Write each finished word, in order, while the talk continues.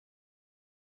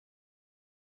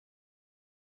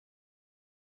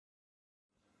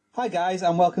Hi guys,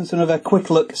 and welcome to another quick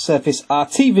look Surface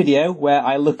RT video where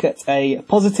I look at a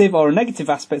positive or a negative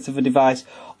aspect of a device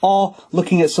or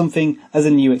looking at something as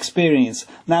a new experience.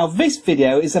 Now this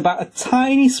video is about a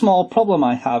tiny small problem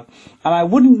I have, and I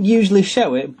wouldn't usually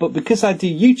show it, but because I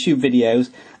do YouTube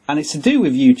videos and it's to do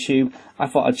with YouTube, I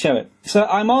thought I'd show it. So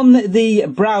I'm on the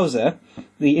browser,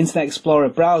 the Internet Explorer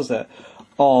browser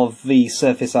of the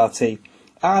Surface RT,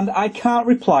 and I can't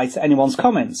reply to anyone's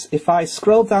comments. If I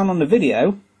scroll down on the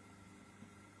video,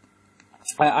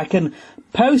 I can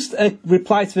post a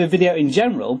reply to a video in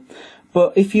general,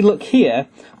 but if you look here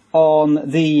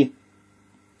on the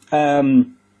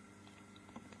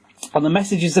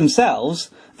messages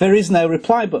themselves, there is no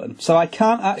reply button, so I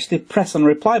can't actually press on the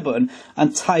reply button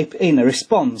and type in a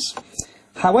response.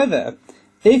 However,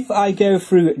 if I go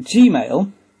through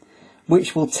Gmail,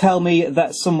 which will tell me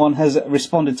that someone has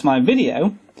responded to my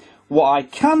video, what I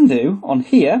can do on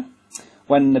here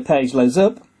when the page loads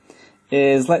up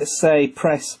is, let's say,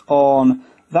 press on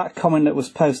that comment that was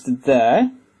posted there,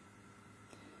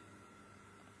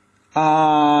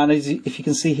 and if you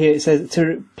can see here, it says to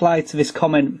reply to this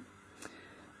comment,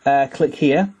 click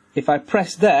here. If I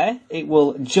press there, it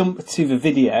will jump to the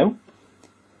video,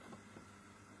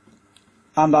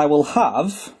 and I will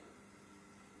have,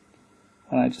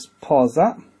 and I just pause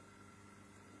that,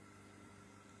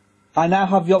 I now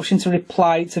have the option to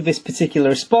reply to this particular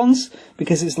response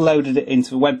because it's loaded it into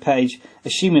the web page,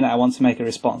 assuming that I want to make a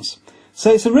response. So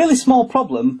it's a really small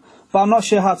problem, but I'm not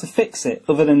sure how to fix it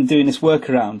other than doing this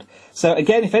workaround. So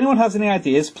again, if anyone has any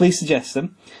ideas, please suggest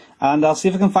them, and I'll see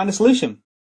if I can find a solution.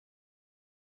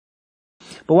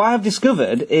 But what I've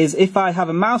discovered is if I have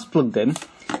a mouse plugged in,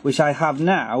 which I have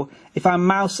now, if I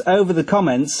mouse over the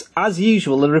comments, as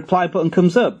usual, the reply button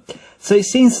comes up. So it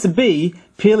seems to be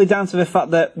purely down to the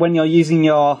fact that when you're using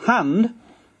your hand,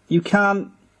 you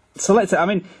can't select it. I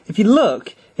mean, if you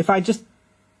look, if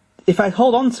I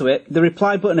hold on to it, the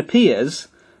reply button appears,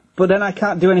 but then I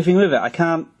can't do anything with it. I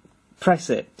can't press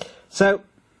it. So,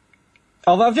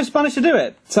 although I've just managed to do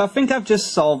it, so I think I've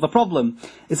just solved the problem.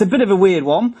 It's a bit of a weird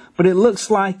one, but it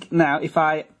looks like now if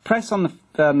I press on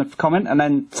the comment and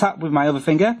then tap with my other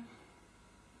finger,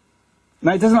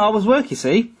 now it doesn't always work, you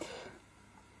see.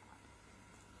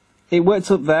 It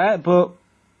works up there, but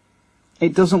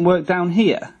it doesn't work down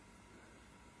here.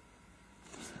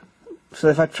 So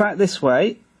if I try it this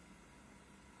way,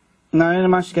 no, I only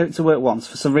managed to get it to work once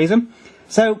for some reason.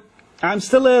 So I'm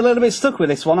still a little bit stuck with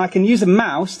this one. I can use a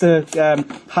mouse to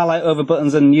highlight over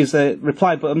buttons and use the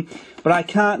reply button, but I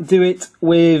can't do it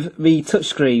with the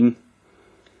touchscreen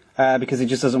because it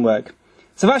just doesn't work.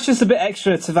 So that's just a bit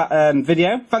extra to that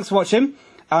video. Thanks for watching,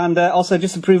 and also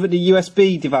just to prove that the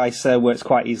USB device works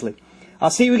quite easily. I'll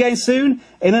see you again soon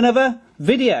in another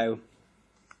video.